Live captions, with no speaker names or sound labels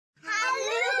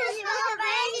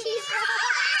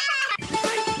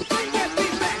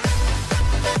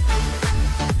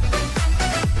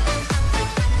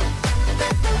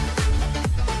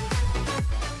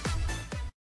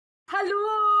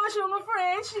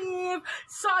beef!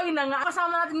 So, yun na nga.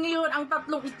 Kasama natin ngayon ang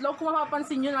tatlong itlog. Kung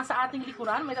mapapansin nyo, nasa ating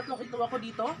likuran, may tatlong itlog ako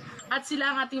dito. At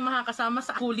sila ang ating mga kasama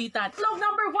sa kulitan. Itlog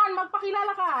number 1,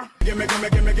 magpakilala ka!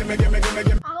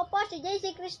 Ako po si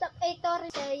JC Christoph A.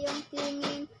 Torres. Yung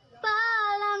tingin pa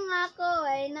lang ako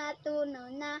ay natunaw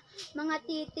na. Mga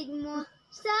titig mo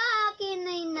sa akin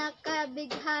ay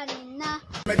nakabighanin na.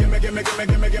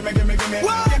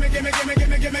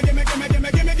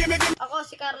 Ako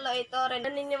si Carlo A. Torres.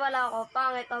 Naniniwala ako,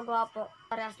 pangit o gwapo.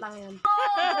 Parehas lang yun.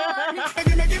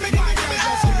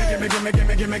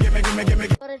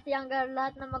 Torres younger,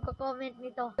 lahat na magko-comment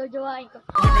nito. Jojowain ko.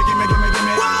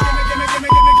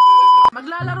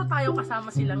 Maglalaro tayo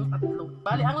kasama silang tatlo.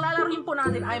 Bali, ang lalaruin po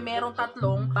natin ay merong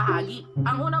tatlong bahagi.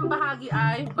 Ang unang bahagi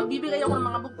ay magbibigay ako ng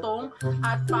mga bugtong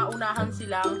at paunahan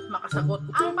silang makasagot.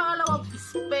 Ang pangalawa,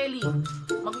 spelling.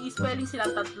 Mag-i-spelling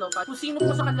silang tatlo. Kung sino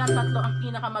po sa kanilang tatlo ang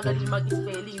pinakamagaling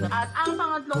mag-spelling. At ang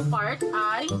pangatlong part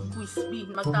ay quiz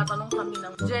bee. Magtatanong kami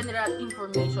ng general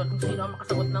information. Kung sino ang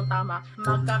makasagot ng tama,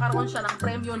 magkakaroon siya ng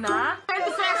premyo na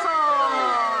 20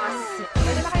 pesos!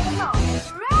 Ready na kayo na?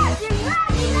 Ready na!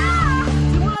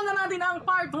 Simulan na natin ang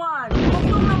part 1.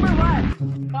 Bugtong number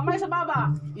 1. Kamay sa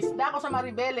baba. Isda ko sa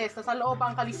Maribeles. Sa loob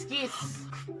ang kaliskis.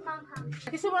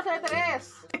 Nagsisimula sa letter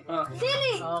S.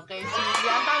 Sili! Okay, sili.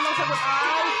 Ang tamang sagot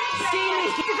ay sili.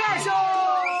 50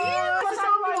 pesos!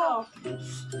 Masabi mo?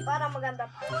 Para maganda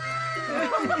pa.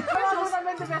 Pesos na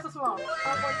 20 pesos mo.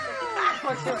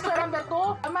 Question number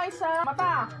 2. Kamay sa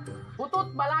mata.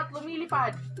 Butot, balat,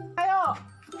 lumilipad. Kayo.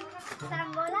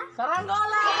 Saranggola?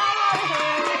 Saranggola!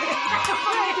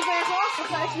 20 pesos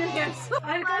sa experience.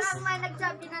 Parang may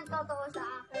nagsabi ng totoo sa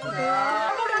akin.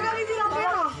 Ako gagamitin lang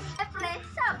pero. Siyempre,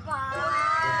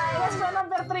 sabay! Question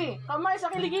number 3. Kamay sa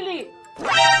kiligili.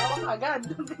 Ako agad.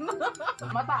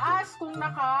 Mataas kung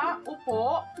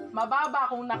nakaupo, mababa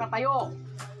kung nakatayo.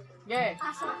 Okay.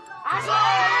 Aso. Aso!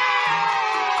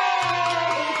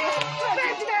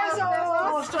 20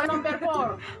 pesos! Question number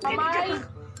 4. Kamay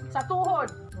sa tuhod.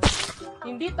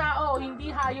 Hindi tao, hindi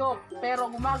hayop, pero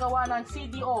gumagawa ng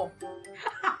CDO.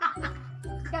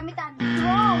 Gamitan.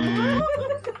 Wrong!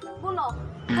 Bulok.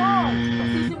 Wrong!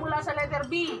 Nagsisimula sa letter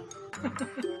B.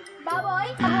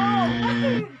 Baboy. Wrong!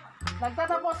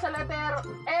 Nagtatapos sa letter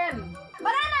N.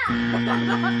 Banana.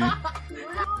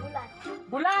 Bulan.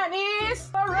 Bulan is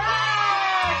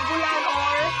correct! Bulan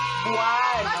or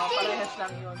buwan. No, parehas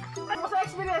lang yun. Ano sa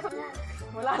experience?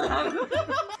 Wala lang.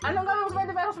 Anong gawin mo sa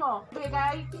 20 pesos mo?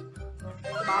 Bigay?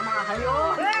 Mama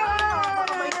kayo!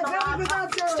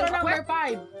 Question number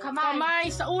 5. Kamay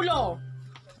sa ulo.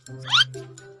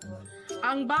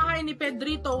 Ang bahay ni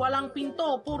Pedrito walang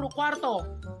pinto, puro kwarto.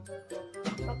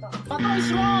 Pato is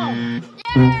wrong.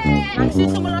 Yay!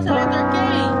 Nagsisimula sa letter K.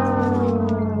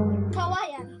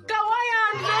 Kawayan.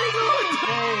 Kawayan! Very good!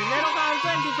 Okay, meron ka ang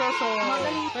 20 pesos.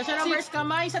 Question number 6.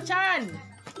 Kamay sa tiyan.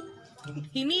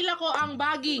 Hinila ko ang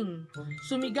baging.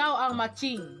 Sumigaw ang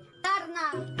matching.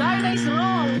 Darna. Darna is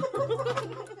wrong.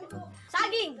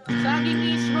 Saging. Saging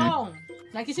is wrong.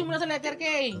 Nagsisimula sa letter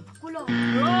K. Kulong.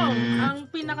 Wrong. Ang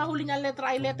pinakahuli niyang letter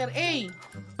ay letter A.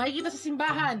 Makikita sa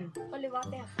simbahan.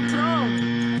 Paliwater. It's wrong.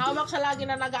 Hawak siya lagi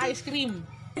na nag-ice cream.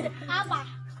 Apa.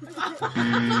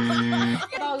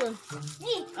 Tawag.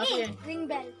 Okay. Ring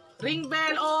bell. Ring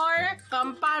bell or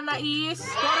kampana is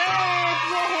correct!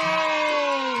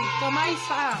 Yay! Kamay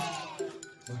sa.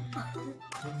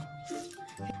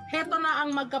 Heto na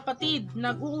ang magkapatid.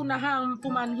 Nag-uunahang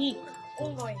pumanhik.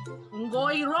 Unggoy.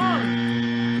 Unggoy, wrong!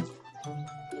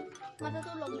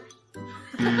 Matutulog na.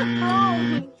 Wrong!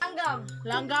 Langgam.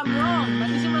 Langgam, wrong!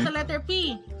 Nagsisimula sa letter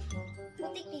P.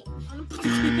 Putiki.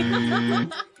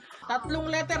 Tatlong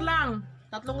letter lang.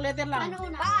 Tatlong letter lang. Ano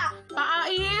una? Paa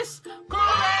is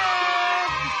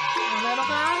correct! Meron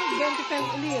kang 20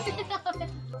 pesos ulit.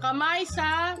 Kamay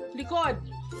sa likod.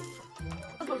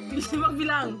 Bilis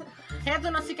magbilang.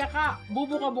 Heto na si Kaka.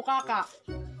 Bubuka-bukaka.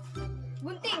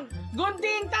 Gunting.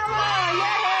 Gunting! Tama!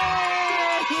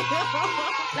 Yay!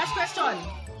 Last question.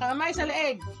 Kamay sa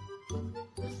leeg.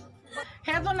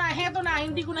 Heto na.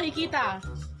 Hindi ko nakikita.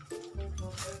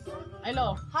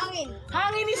 Hello. Hangin.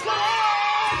 Hangin is correct!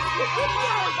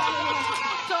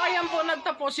 So, ayan po,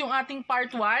 nagtapos yung ating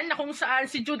part 1 na kung saan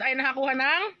si Jude ay nakakuha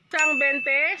ng isang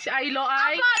 20, si Ailo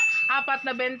ay 4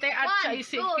 na 20 at siya ay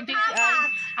 4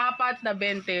 na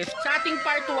 20. Sa ating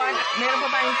part 1, meron pa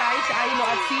tayong tayo si Ailo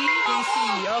at si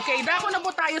Casey. Okay, dako na po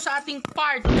tayo sa ating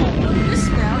part 2. The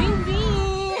spelling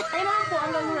bee! Ayun naman po,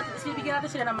 ang gagawin natin, bibigyan natin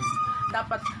sila naman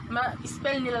dapat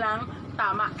ma-spell nila lang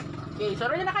tama. Okay, so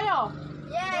ready na kayo?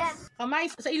 Yes. Kamay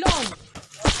sa ilong.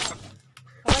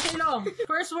 Kamay sa ilong.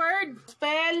 First word,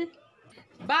 spell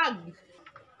bag.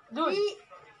 Good.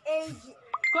 B-A-G.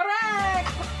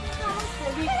 Correct!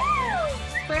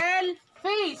 Spell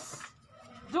face.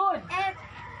 Jude.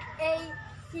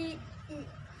 F-A-C-E.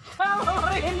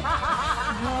 Tama rin.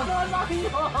 Tama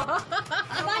yun.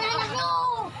 Banana ko!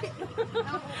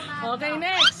 Okay,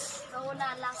 next.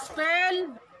 Nauna lang.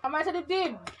 Spell. Kamay sa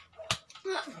dibdib.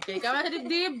 Okay, kamay sa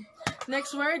dibdib.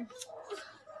 Next word.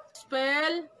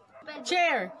 Spell.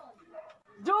 Chair.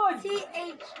 Jude.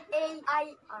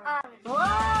 C-H-A-I-R.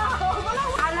 Wow!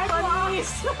 Wala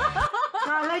panis.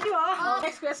 Kala nyo ah.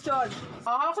 Next question.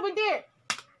 Hawak sa binti.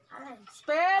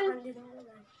 Spell.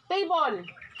 Table.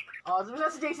 Sabi na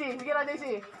si JC. Sige na,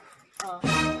 JC.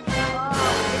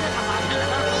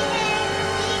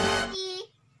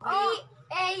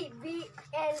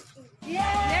 E-A-B-L-E.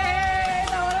 Yay!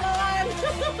 Nawala naman!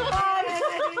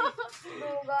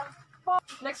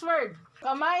 Next word.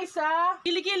 Kamay sa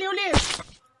kilikili ulit.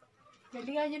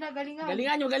 Galingan nyo na, galingan.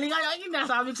 Galingan nyo. Ay,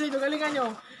 nasabi ko sa inyo. Galingan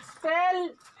nyo.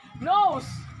 Spell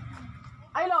nose.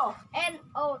 Aylo.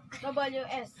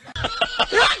 N-O-W-S.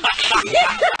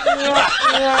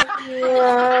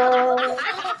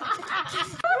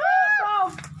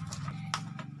 Stop.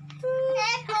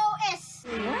 N-O-S.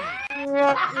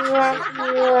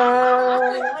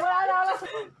 Wala na.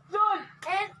 Jude.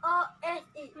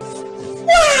 N-O-S-E.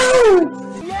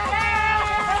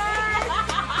 Yes!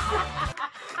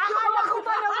 Akala ko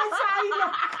pa naman sa Aylo.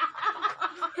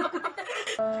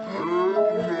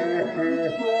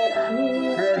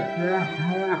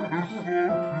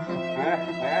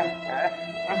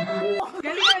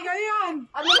 Galingan.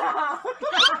 Ano na?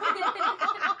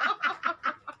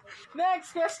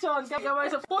 Next question. Kamay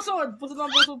sa pusod. Pusod.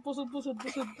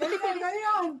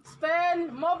 Galingan. Spell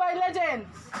Mobile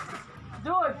Legends.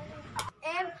 Dude.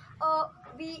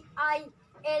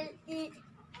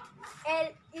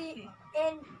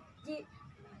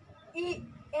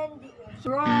 M-O-B-I-L-E-L-E-N-G-E-N-D.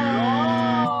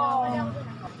 Wrong.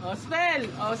 Spell.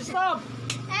 Stop.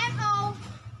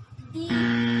 M-O-D.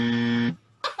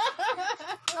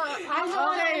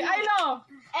 Okay, Aylo.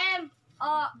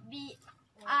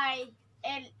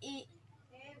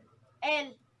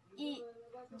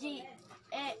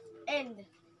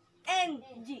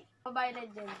 M-O-B-I-L-E-L-E-G-E-N-G. Mobile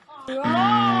Legends.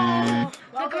 Wrong.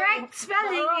 The correct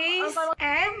spelling is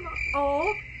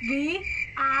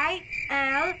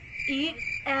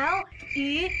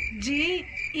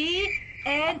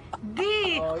M-O-B-I-L-E-L-E-G-E-N-D.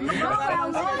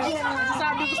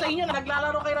 Sabi ko sa inyo na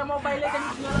naglalaro kayo ng Mobile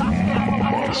Legends.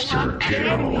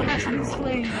 Enemy has been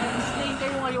slain. Slay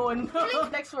kayo ngayon.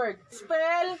 Next word.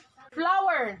 Spell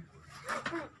flower.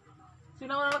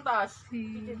 Sino ang nagtaas?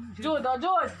 Jude.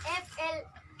 Jude. F-L-O-W-E-R.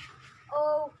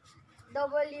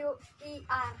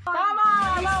 Tama!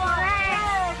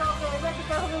 Correct! Okay, next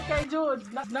question kay Jude.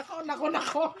 Nako.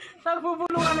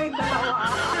 Nagbubulungan na yung dalawa.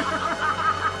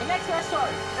 Next question.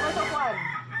 Question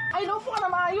 1. Ay, naupo ka na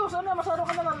maayos. Ano, masyado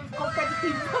ka naman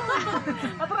competitive.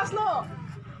 Atras, no?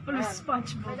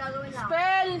 SpongeBob. May gagawin lang.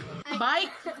 Spell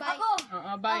bike. Ako.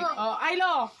 Bike.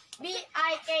 Aylo.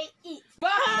 B-I-K-E.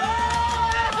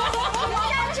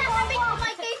 Siya, sabi ko,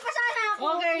 may cake pa sana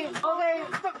ako. Okay.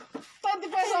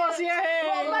 20 pesos.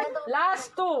 Yay!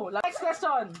 Last 2. Next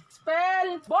question.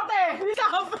 Spell bote.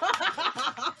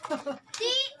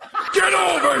 Get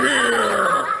over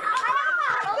here!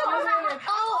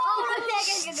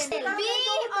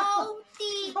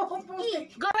 B-O-T-E.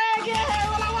 Correct!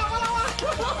 Yeah! Wala.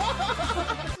 20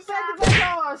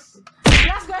 pesos.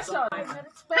 Last question.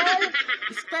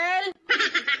 Spell.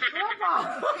 Ano pa?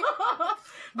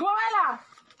 Gumamela.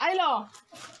 Aylo.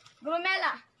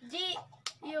 Gumamela.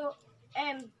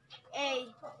 G-U-M-A-M-E-L-A.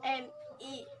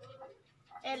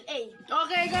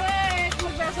 Okay, correct.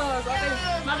 2 pesos. Okay.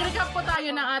 Mag-recap po tayo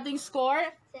ng ating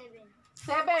score.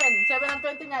 7 ang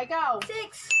 20 nga. Ikaw?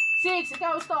 6.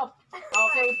 Ikaw, stop.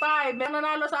 Okay, 5. May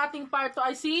nanalo sa ating part 2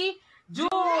 ay si June.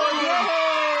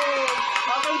 Yay!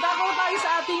 Okay, dako tayo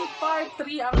sa ating part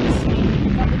 3. Ang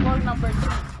category number 3.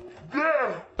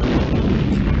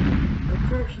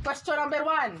 Question number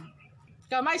 1.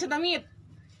 Kamay sa damit.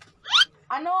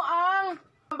 Ano ang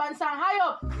bansang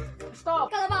hayop? Stop.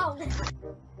 Kalabaw.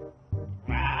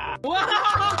 Wow!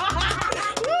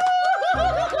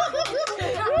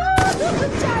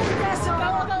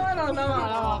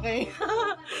 Tama. Okay.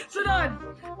 Sunod.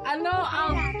 Ano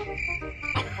ang...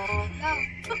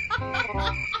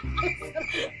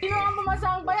 Sino ang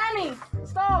pumasang bayani?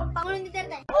 Stop. Pangulong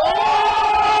Duterte.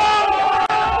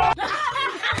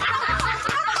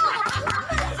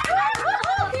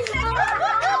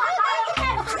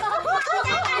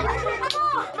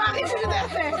 Bakit si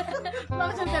Duterte?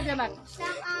 Bakit si Duterte anak?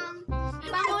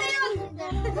 Pangulong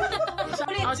Duterte.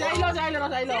 Si Aylo.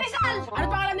 Ano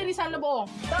pangalan ni Rizal na buo?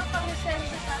 Dr. Rizal.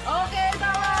 Okay,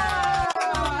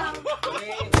 tama!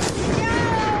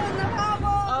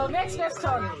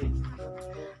 question.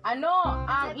 Ano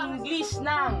ang English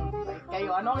ng...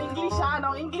 Kayo, anong English ha?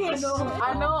 Anong English?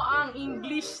 Ano ang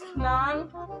English ng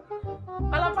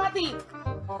kalapati?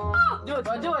 Jude,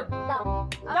 o Jude.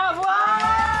 Love.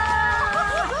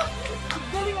 Wow!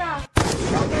 Galing ah.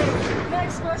 Okay,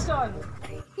 next question.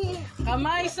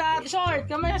 Kamay sa short.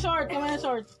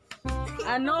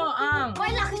 Ano ang...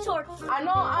 Why lucky short?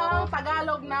 Ano ang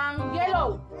Tagalog ng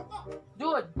yellow?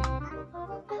 Jude.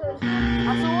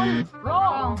 Asul.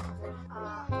 Wrong.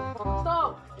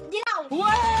 Stop. Ginaw!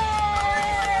 Way!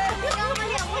 Ikaw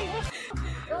mali ako.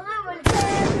 Ikaw nga mali.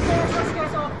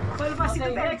 Palpas Okay,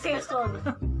 ito. next question.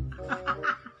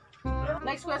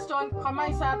 Next question,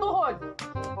 kamay sa tuhod.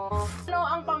 Ano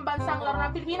ang pambansang laro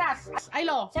ng Pilipinas?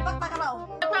 Aylo. Sepak takraw.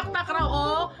 Sepak takraw o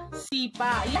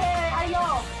sipa. Yay!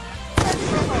 Aylo.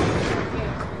 Okay.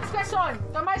 Next question,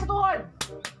 kamay sa tuhod.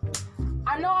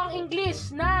 Ano ang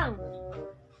English ng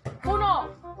puno?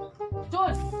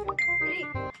 Jude.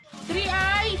 3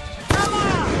 ay tama!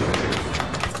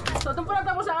 So, doon po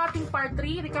nagtapos ang ating part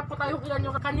 3. Recap po tayo kung ilan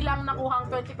yung kanilang nakuhang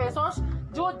 20 pesos.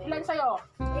 Jude, ilan sa'yo?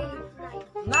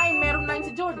 9. Meron 9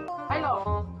 si Jude.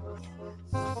 Hello.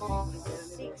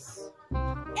 6.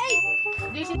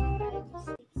 8. JC.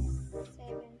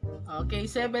 Okay,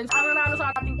 7. Ang nanalo sa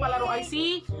ating palaro ay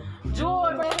si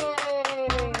Jude.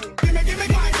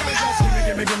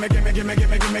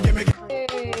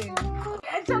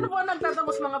 And sana po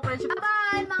nagtatapos mga friendship.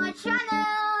 Bye mga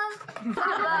channel!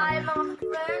 Bye mga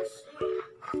friends.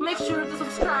 Make sure to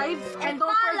subscribe and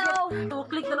don't forget to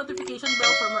click the notification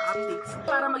bell for more updates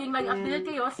para maging lagi updated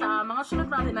kayo sa mga sunod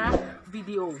natin na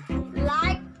video.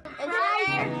 Like and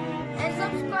share and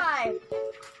subscribe.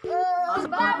 Bye!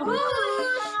 Bye!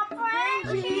 Mga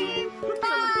friends!